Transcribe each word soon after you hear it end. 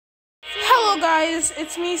Hello guys,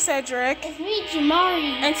 it's me Cedric. It's me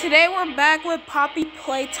Jamari. And today we're back with Poppy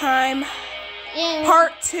Playtime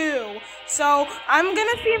Part 2. So I'm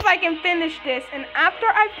gonna see if I can finish this, and after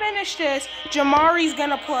I finish this, Jamari's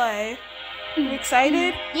gonna play. You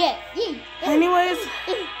excited? Yeah. Anyways,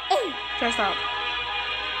 just stop.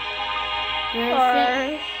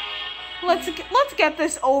 Alright. Let's get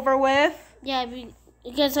this over with. Yeah,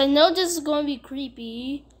 because I know this is gonna be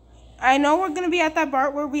creepy. I know we're gonna be at that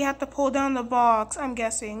part where we have to pull down the box, I'm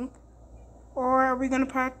guessing. Or are we gonna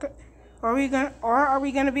are we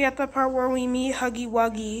gonna be at the part where we meet Huggy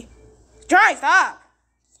Wuggy? Try, stop!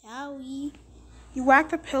 Sorry. You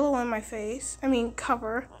whacked a pillow in my face. I mean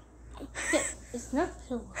cover. It's not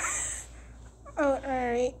pillow. Oh,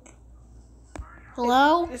 alright.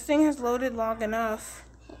 Hello? This thing has loaded long enough.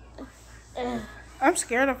 I'm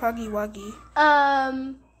scared of Huggy Wuggy.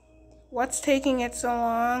 What's taking it so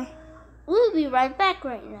long? We'll be right back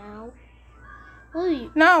right now.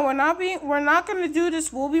 No, we're not gonna do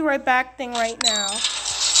this we'll be right back thing right now.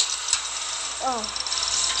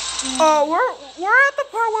 Oh, we're at the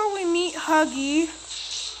part where we meet Huggy.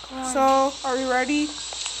 So, are we ready?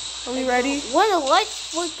 Are we ready? When the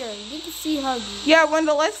lights flicker, you can see Huggy. Yeah, when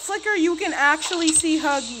the lights flicker, you can actually see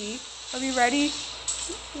Huggy. Are we ready?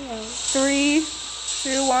 No. 3,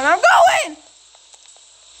 2, 1, I'm going!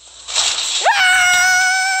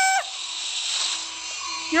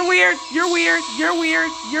 You're weird. You're weird. You're weird.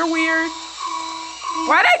 You're weird.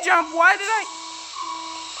 Why'd I jump? Why did I?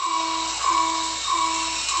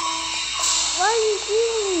 What are you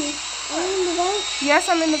doing? Are you in the bank? Yes,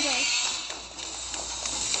 I'm in the bank.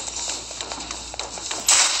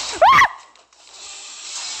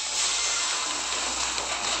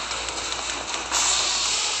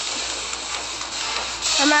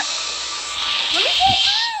 I'm at. Let me fall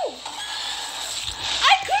through.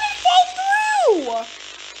 I couldn't fall through.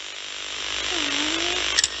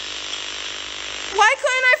 Why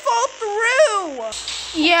couldn't I fall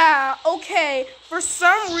through? Yeah, okay. For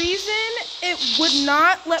some reason, it would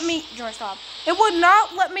not let me... Joy, stop. It would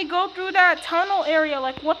not let me go through that tunnel area.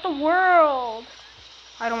 Like, what the world?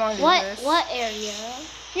 I don't want to do this. What area?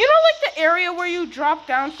 You know, like the area where you drop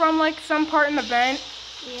down from, like, some part in the vent?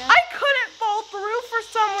 Yeah. I couldn't fall through for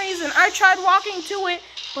some reason. I tried walking to it,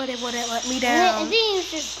 but it wouldn't let me down. I think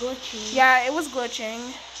it's just glitching. Yeah, it was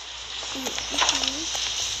glitching.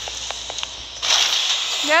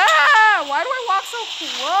 Yeah, why do I walk so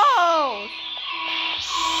close?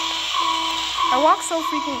 I walk so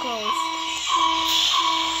freaking close.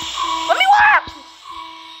 Let me walk!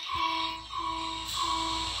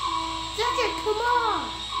 Cedric, come on!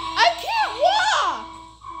 I can't walk!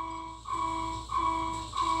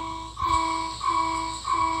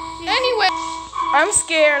 Anyway, I'm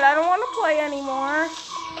scared. I don't want to play anymore.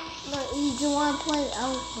 But you do want to play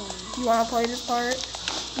Elephant. You want to play this part?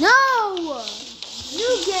 No!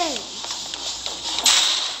 New game.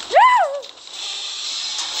 No!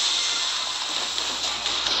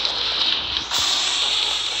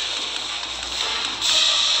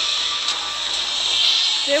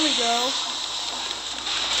 There we go.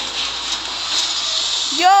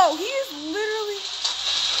 Yo, he is literally...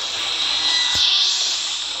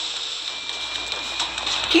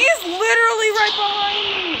 He's literally right behind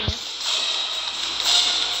me.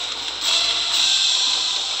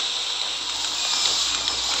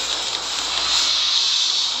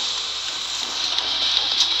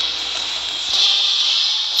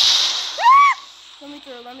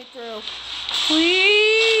 Let me through.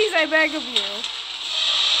 Please, I beg of you.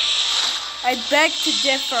 I beg to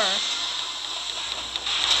differ.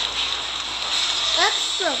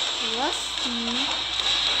 Extra crusty.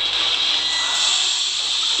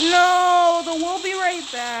 No, we'll be right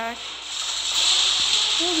back.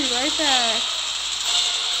 We'll be right back.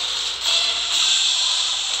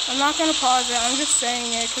 I'm not gonna pause it. I'm just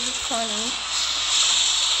saying it because it's funny.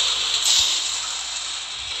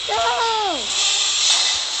 Go!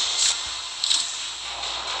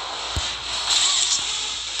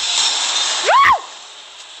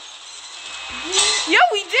 Yo,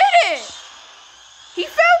 we did it! He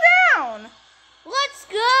fell down! Let's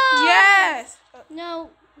go! Yes!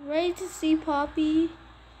 Now, ready to see Poppy?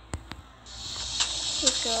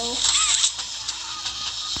 Let's go.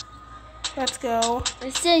 Let's go. I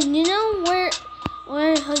said, you know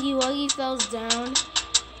where Huggy Wuggy falls down?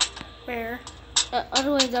 Where? All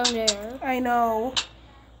the way down there. I know.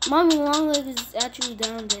 Mommy Longleg is actually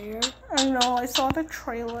down there. I know, I saw the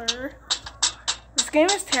trailer. This game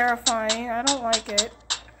is terrifying. I don't like it.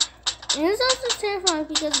 And it's also terrifying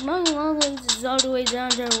because Mommy Longlegs is all the way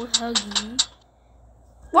down there with Huggy.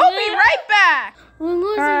 We'll be right back! We're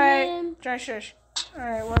losing him. Alright, shush.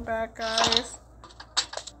 Alright, we're back, guys.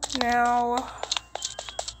 Now,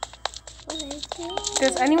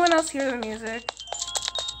 does anyone else hear the music?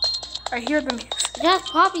 I hear the music. That's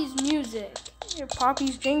Poppy's music. Yeah,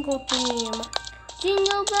 Poppy's jingle theme.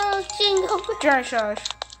 Jingle bells, jingle bells. Josh, shush.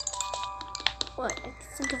 What? I can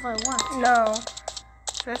sing if I want. No.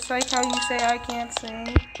 Just like how you say I can't sing,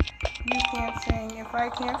 you can't sing. If I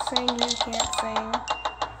can't sing, you can't sing.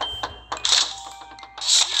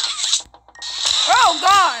 Oh,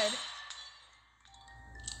 God!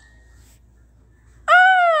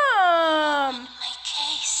 My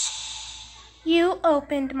case. You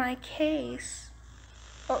opened my case.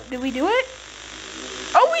 Oh, did we do it?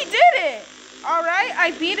 Oh, we did it! All right,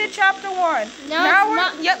 I beat it, chapter 1. Now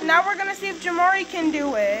we're gonna see if Jamari can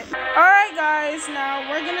do it. All right, guys, now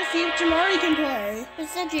we're gonna see if Jamari can play. But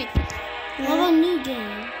Cedric, we have a new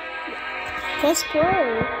game. Press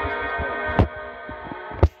play.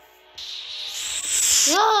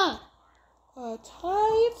 Yeah. A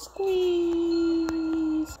tight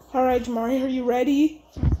squeeze. All right, Jamari, are you ready?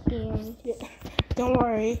 Yeah. Yeah. Don't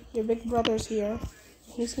worry, your big brother's here.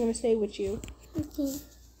 He's gonna stay with you. Okay.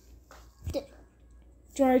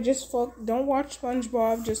 Jamari, just don't watch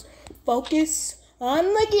SpongeBob. Just focus on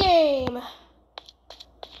the game.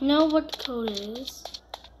 Know what the code is?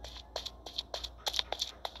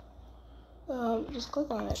 Just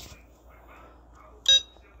click on it.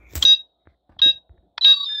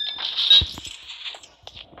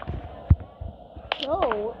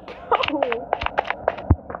 Go.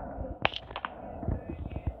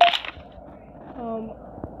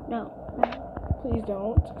 No. Please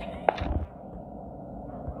don't.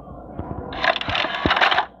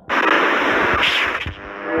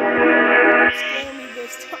 Scare me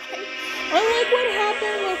this time. Unlike what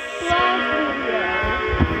happened with last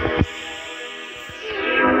video.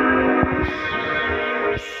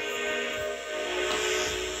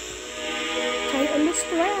 Tighten the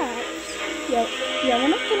straps. Yeah, we're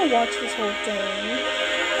not gonna watch this whole thing.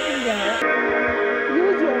 Yeah.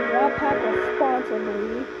 Use your backpack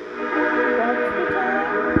responsibly.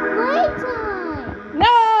 Playtime.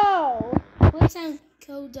 No! Playtime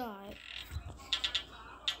code dot.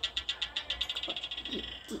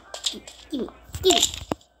 Give me.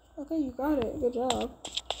 Okay, you got it. Good job.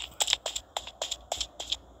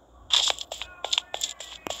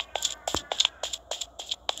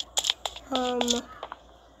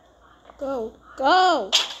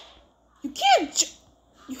 Go! You can't.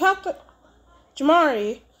 You have to.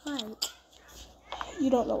 Jamari, What? you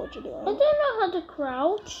don't know what you're I doing. don't know how to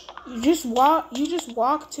crouch. You just walk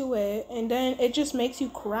to it, and then it just makes you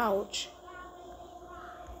crouch.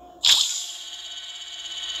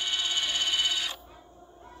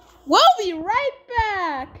 We'll be right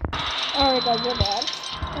back. All right, guys, we're back.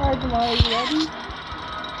 All right, Jamari, you ready?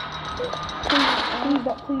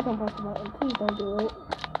 Please don't press the button. Please don't do it.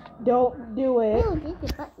 Don't do it. No,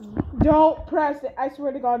 there's a button. Don't press it. I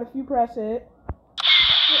swear to God, if you press it. I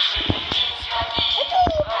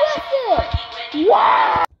can't press it.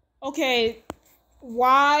 What? Okay,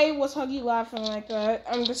 why was Huggy laughing like that?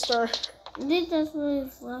 I'm disturbed. I think that's what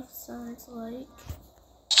his left side's like.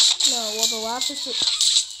 No, well, the laugh is.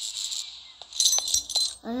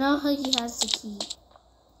 I know Huggy has the key.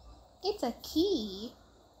 It's a key.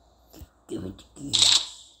 Give it the key.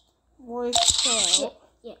 Voice pro.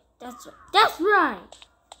 Yeah, that's right. That's right.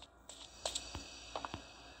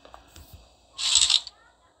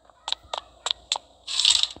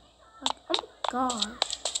 Oh my God.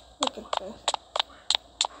 Look at this.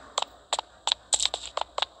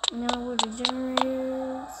 Now where the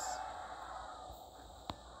generator is.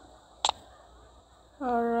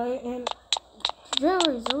 Alright, and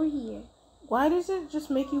Generator's over here. why does it just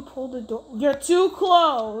make you pull the door? You're too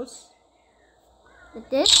close. With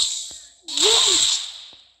this?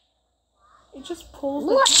 It just pulls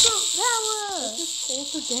What the power? It just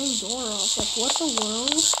pulls the dang door off. Like, what the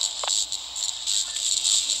world?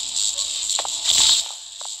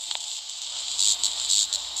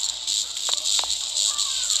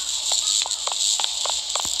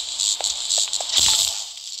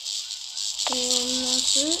 And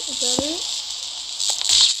that's it. Is that it?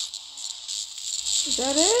 Is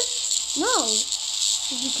that it? No.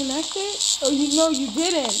 Did you connect it? Oh, no, you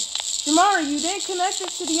didn't. Jamari, you didn't connect it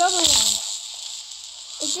to the other one.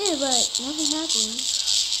 It did, but nothing happened.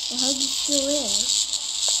 The Huggy's still there.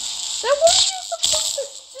 Then what are you supposed to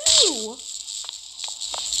do?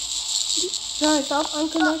 Johnny, stop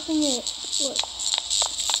unconnecting it. What?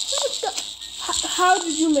 How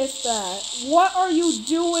did you miss that? What are you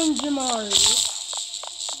doing, Jamari?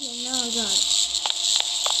 Yeah, now I got it.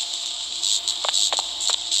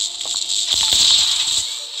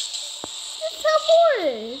 Just have more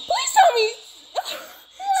teleported. Please tell me.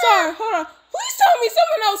 Sorry, hold on. Please tell me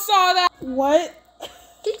someone else saw that. What?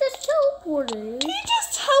 He just teleported. He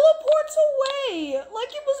just teleports away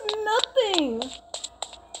like it was nothing.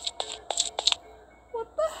 What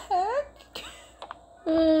the heck?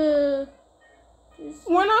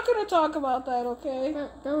 We're not gonna talk about that, okay?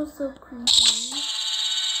 That was so creepy.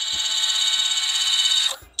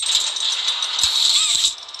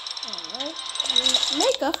 Alright.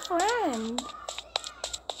 Make a friend.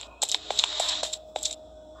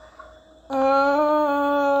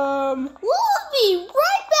 We'll be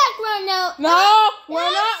right back right now. No,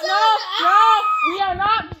 we're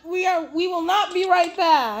not. We will not be right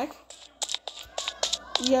back.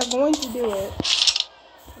 We are going to do it.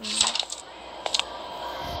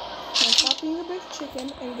 Stop being a big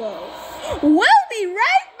chicken and go. We'll be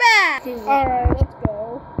right back. All right, let's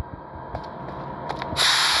go.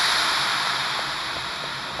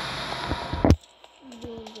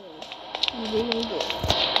 You're doing good.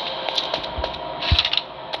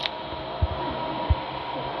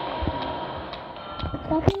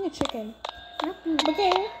 Stop being a chicken.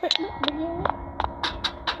 Okay.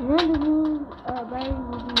 Remember who Barry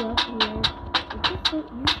will be up here. It's just so used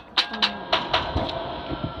to fire.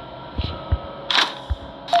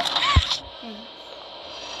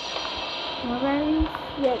 More batteries?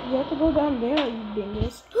 Yeah, you have to go down there, you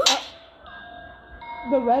dingus.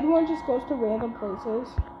 The red one just goes to random places.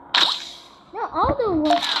 No, all the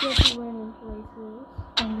ones go to random places.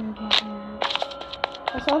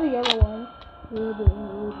 I saw the yellow one.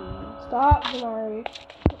 Stop, Jamari.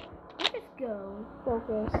 Let's go.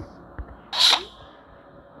 Focus.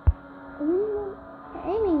 We're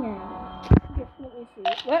aiming now. Let me see.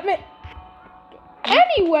 Let me.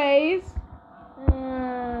 Anyways.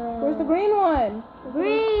 Where's the green one?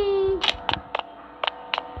 Green.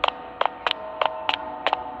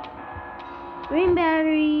 Green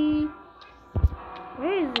battery.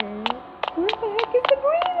 Where is it? Where the heck is the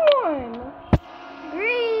green one?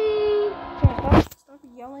 Green. Stop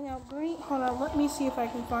yelling out green. Hold on, let me see if I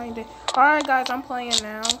can find it. Alright guys, I'm playing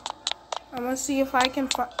now. I'm gonna see if I can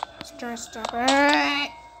find. Stop.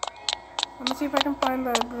 Alright. I'm gonna see if I can find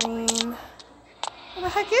the green. Where the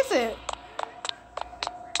heck is it?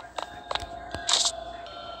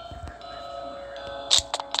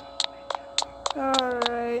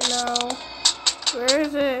 Alright, no. Where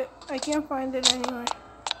is it? I can't find it anywhere.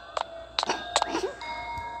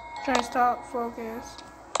 Try to stop, focus.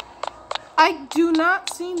 I do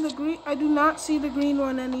not see the green. I do not see the green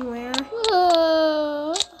one anywhere.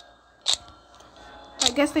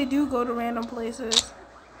 I guess they do go to random places.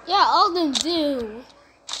 Yeah, all of them do.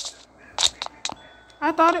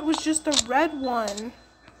 I thought it was just the red one.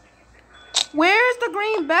 Where's the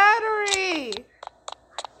green battery?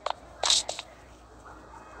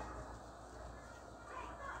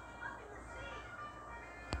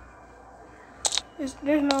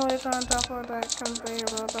 There's no way it's on top of that conveyor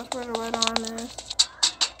belt. That's where the red arm is.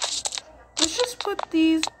 Let's just put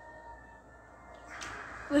these.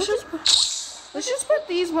 Let's just put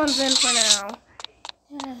these ones in for now.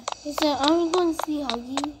 Yeah. Is that I'm going to see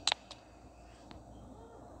Huggy?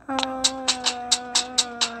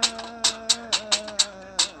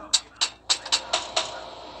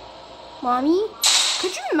 Mommy?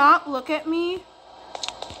 Could you not look at me?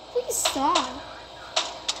 Please stop.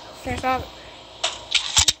 Okay, stop.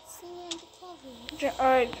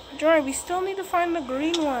 Alright, Jamari, we still need to find the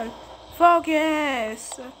green one.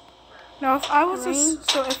 Focus. Now, if I was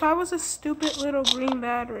if I was a stupid little green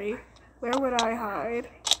battery, where would I hide?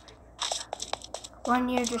 One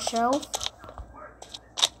near the shelf.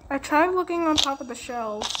 I tried looking on top of the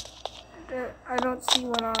shelf. I don't see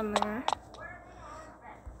one on there.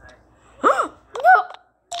 No!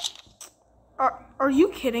 Are you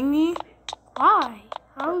kidding me? Why?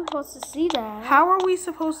 How are we supposed to see that? How are we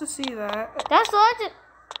supposed to see that? That's what I did.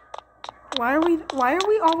 Why are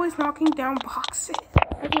we always knocking down boxes?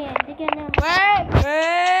 Again. Wait.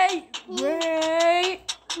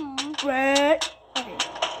 Okay.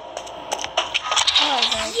 Alright,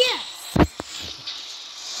 guys. Yes.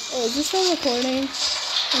 Oh, is this still recording?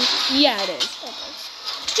 Yeah, it is. Okay.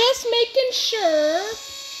 Just making sure.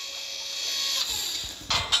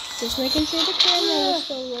 Just making sure the camera is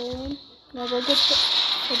still rolling. Now go get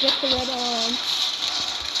the red arm.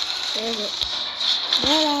 There's it.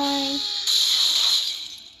 Red arm.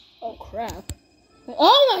 Oh crap.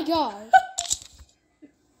 Oh my god.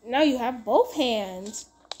 Now you have both hands.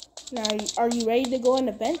 Now, are you ready to go in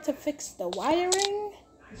the vent to fix the wiring?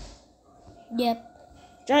 Yep.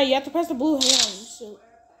 Johnny, you have to press the blue hand. So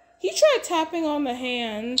he tried tapping on the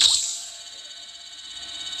hand.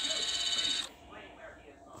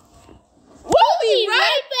 We'll be right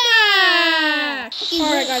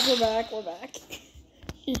guys, we're back. We're back.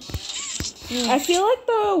 I feel like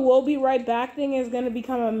the "we'll be right back" thing is gonna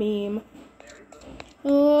become a meme.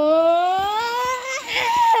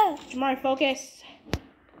 Jamari, focus.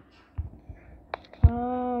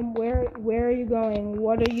 Where are you going?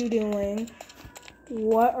 What are you doing?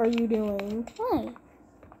 What are you doing? What?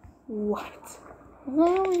 What? I'm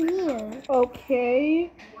over here.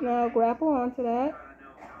 Okay. Now grapple onto that.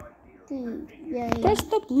 Yeah. Press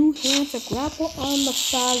the blue hand to grapple on the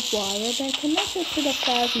phase wire, then connect it to the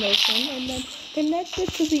phase motion, and then connect it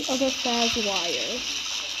to the other phase wire.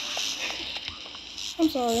 I'm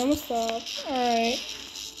sorry, I'm gonna stop. Alright.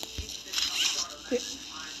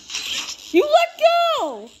 You let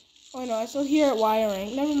go! Oh no, I still hear it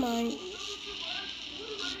wiring. Never mind.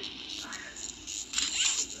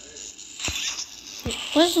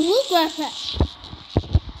 Where's the blue grass at?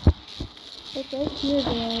 It's right here,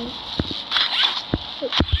 man.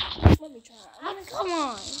 Let me try. Come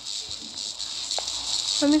on.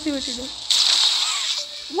 Let me see what you do.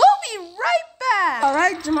 We'll be right back!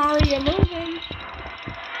 Alright, Jamari, you're moving.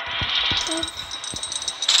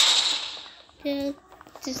 Okay,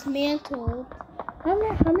 dismantled. How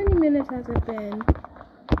many minutes has it been?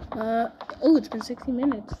 Oh, it's been 60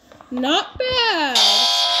 minutes. Not bad!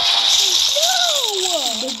 No!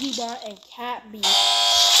 Boogie Bot and Cat Beat.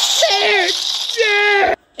 There!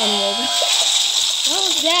 Anyways. What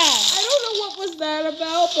was that? I don't know what was that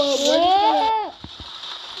about, but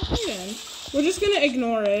we're just gonna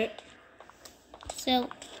ignore it. So,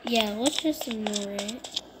 yeah, let's just ignore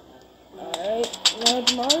it. Alright, now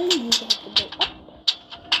Jamari, you have to go up.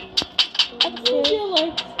 Use your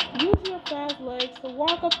legs, use your fast legs to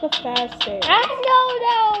walk up the fast stairs. I know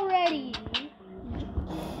that already.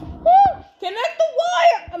 Connect the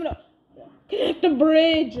wire! Connect the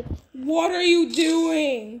bridge. What are you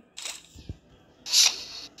doing?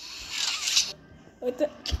 What the?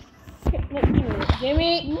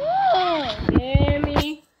 Gimme. No.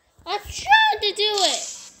 Gimme. I'm trying to do it.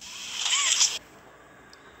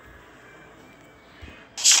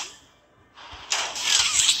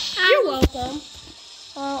 You're welcome.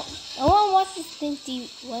 I want to watch this thing.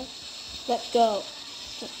 What? Let go.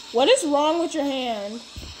 What is wrong with your hand?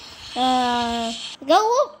 Go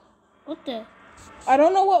up. What the? I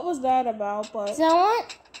don't know what was that about, but So I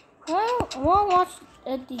want to watch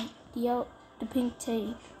the pink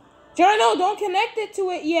tape. Jono, don't connect it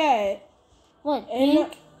to it yet. What? And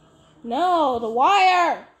Pink? no, the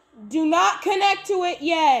wire. Do not connect to it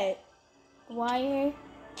yet. Wire?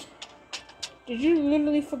 Did you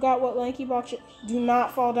literally forgot what Lanky Box? Do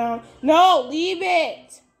not fall down. No, leave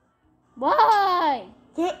it. Why?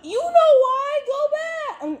 You know why? Go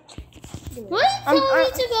back. What are you telling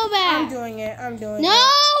me to go back? I'm doing it.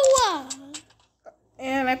 No!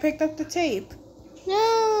 And I picked up the tape.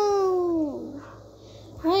 No!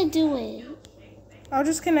 I want to do it. I'll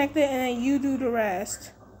just connect it and then you do the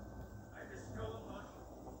rest.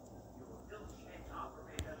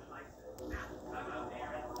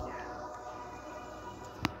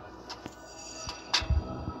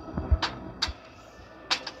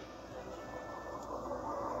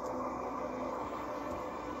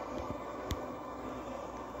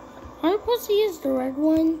 I'm supposed to use the red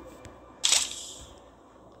one.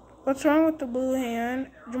 What's wrong with the blue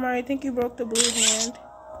hand? Jamari, I think you broke the blue hand.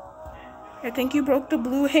 I think you broke the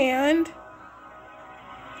blue hand.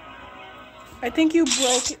 I think you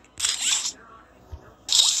broke it.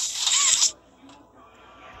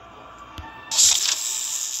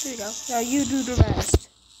 There you go. Now you do the rest.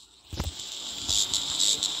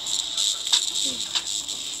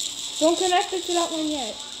 Don't connect it to that one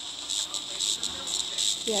yet.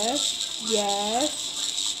 Yes.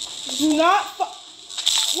 Yes. Do not.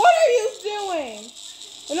 What are you doing?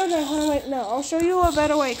 No, hold on, wait. No, I'll show you a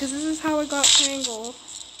better way because this is how it got tangled.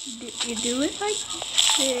 You do it like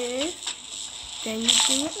this. Then you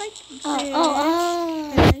do it like this.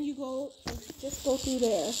 And then you go, just go through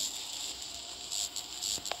there.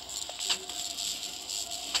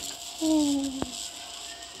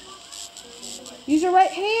 Use your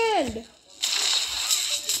right hand.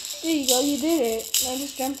 There you go, you did it. Now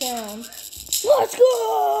just jump down. Let's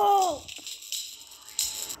go!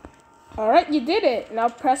 Alright, you did it. Now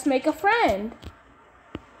press make a friend.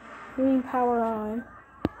 Green power on.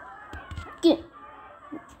 Get.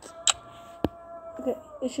 Okay,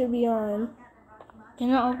 it should be on. You're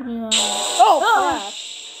not opening it. Oh, crap.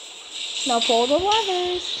 Now pull the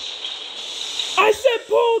levers. I said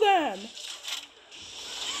pull them!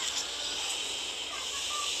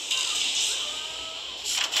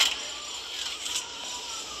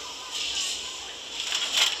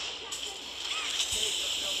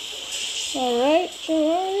 Alright,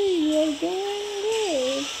 Jamari, you are doing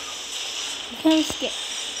good. kind of scared.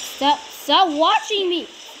 Stop watching me.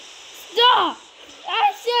 Stop.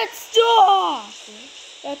 I said stop.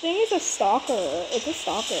 That thing is a stalker. It's a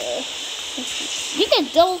stalker. You can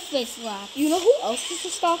double face slap. You know who else is a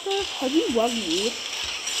stalker? Huggy Wuggy.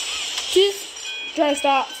 Just Try to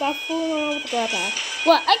stop fooling around with the grab pack.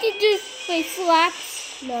 what? I can do face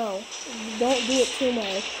slaps. No, don't do it too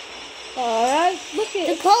much. Alright, look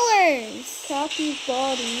at The colors. Poppy's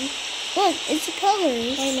body. Look, it's the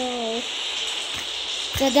colors. I know.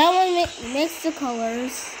 So that one makes the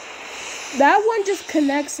colors. That one just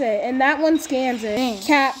connects it, and that one scans it. Dang.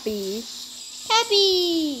 Cappy.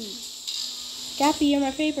 Happy. Cappy, you're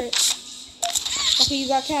my favorite. Okay, you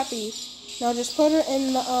got Cappy. Now just put her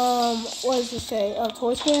in the, what does it say?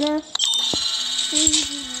 Toy scanner?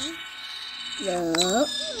 Yep.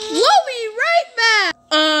 We'll be right back!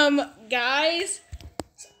 Guys,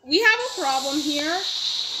 we have a problem here.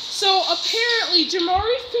 So apparently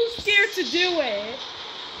Jamari's too scared to do it.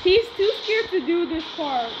 He's too scared to do this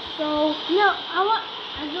part. So No, I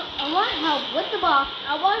want help with the box.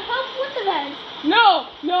 I want help with the vent. no.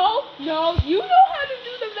 You know how to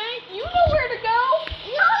do the vent. You know where to go.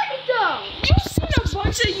 No, I don't. You've seen a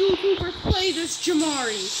bunch of YouTubers play this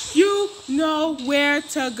Jamari. You know where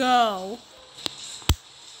to go.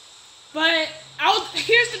 But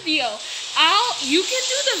here's the deal. You can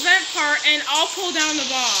do the vent part and I'll pull down the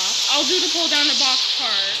box. I'll do the pull down the box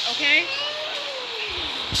part, okay?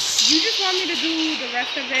 You just want me to do the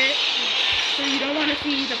rest of it, so you don't want to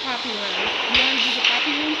see the Poppy room. You want to do the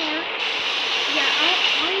Poppy room part? Yeah, I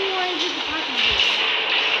only want to do the Poppy room.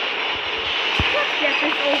 Let's get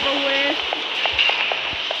this over with.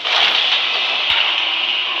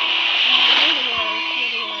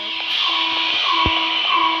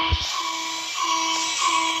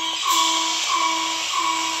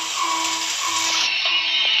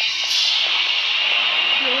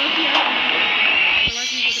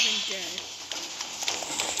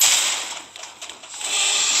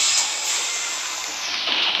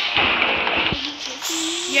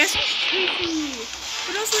 Yes, he's chasing you.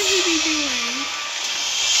 What else would he be doing?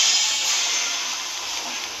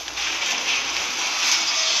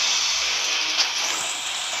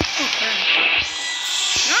 Oh crap.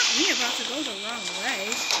 Not me about to go the wrong way.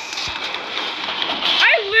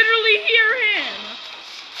 I literally hear him.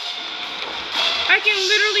 I can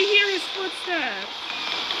literally hear his footsteps.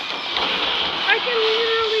 I can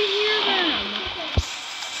literally hear them.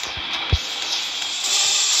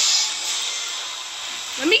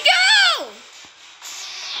 Let me go!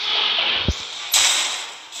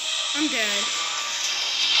 I'm dead.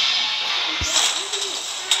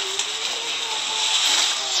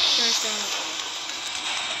 There's that.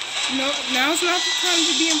 No, now's not the time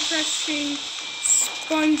to be impressing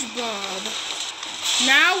SpongeBob.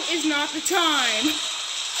 Now is not the time.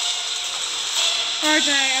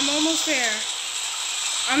 Alright, I'm almost there.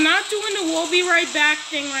 I'm not doing the we'll be right back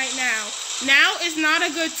thing right now. Now is not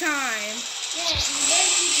a good time. Yeah, you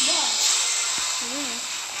better do the box. Yeah.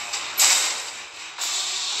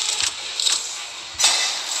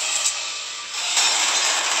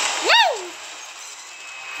 Woo!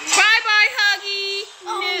 Bye-bye, Huggy.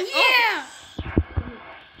 Oh, yeah.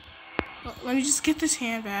 Oh, let me just get this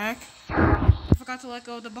hand back. I forgot to let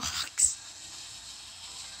go of the box.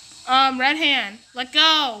 Red hand, let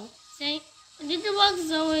go. Say, get the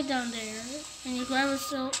box all the way down there, and you grab it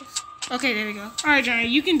so. Okay, there we go. All right, Johnny,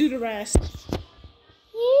 you can do the rest.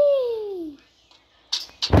 Woo!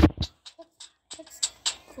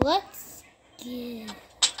 Let's get.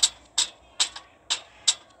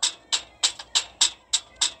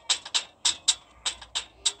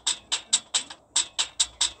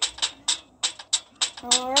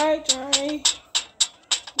 All right, Johnny,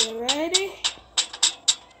 you ready?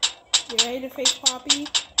 You ready to face Poppy?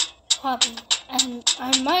 Poppy, and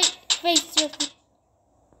I might face your.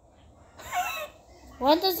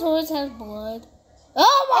 What does horse have blood?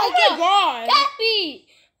 Oh my God! Cappy!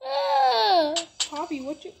 Poppy,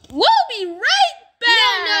 what you? We'll be right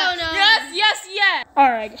back. No. Yes.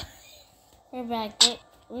 All right. We're back.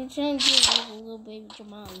 We're trying to do like a little baby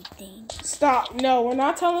Jamari thing. Stop. No, we're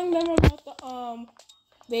not telling them about the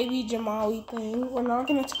baby Jamari thing. We're not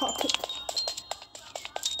gonna talk.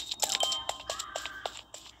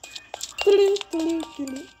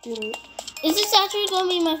 Is this actually going to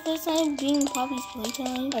be my first time being Poppy's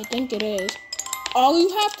Playtime? I think it is. All you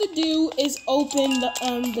have to do is open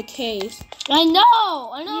the case. I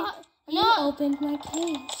know. You opened my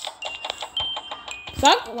case.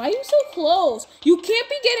 Stop! Why are you so close? You can't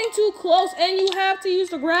be getting too close, and you have to use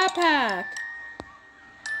the grab pack.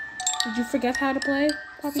 Did you forget how to play?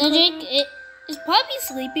 Poppy So Jake, is Poppy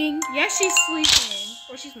sleeping? Yes, she's sleeping.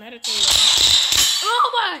 Or she's meditating.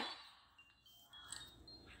 Oh my!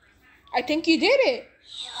 I think you did it.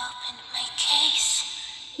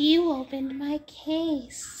 You opened my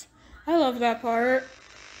case. I love that part.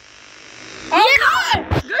 Oh,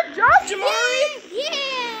 yeah! Good job, Jamari.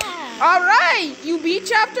 Yeah! All right, you beat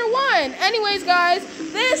chapter 1. Anyways, guys,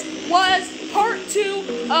 this was part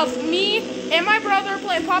 2 of me and my brother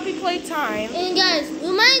playing Poppy Playtime. And guys,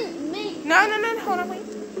 we might make... No, hold on, wait.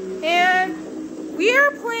 And we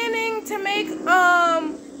are planning to make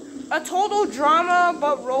a total drama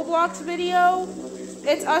but Roblox video.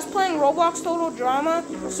 It's us playing Roblox Total Drama.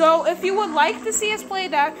 So if you would like to see us play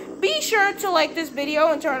that, be sure to like this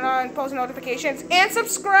video and turn on post notifications and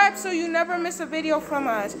subscribe so you never miss a video from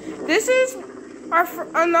us. This is our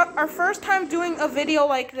first time doing a video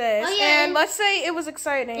like this. Oh, yeah, and let's say it was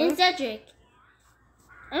exciting. And Cedric.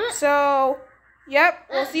 So, yep,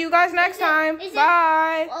 we'll see you guys next time.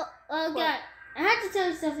 Bye. God, I have to tell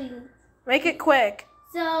you something. Make it quick.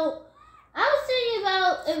 So, I was thinking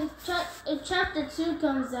about if chapter 2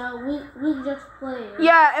 comes out, we just play it.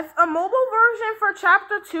 Yeah, if a mobile version for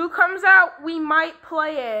chapter 2 comes out, we might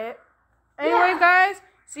play it. Anyway, guys,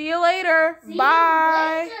 see you later. Bye.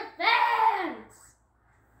 You later. Bye.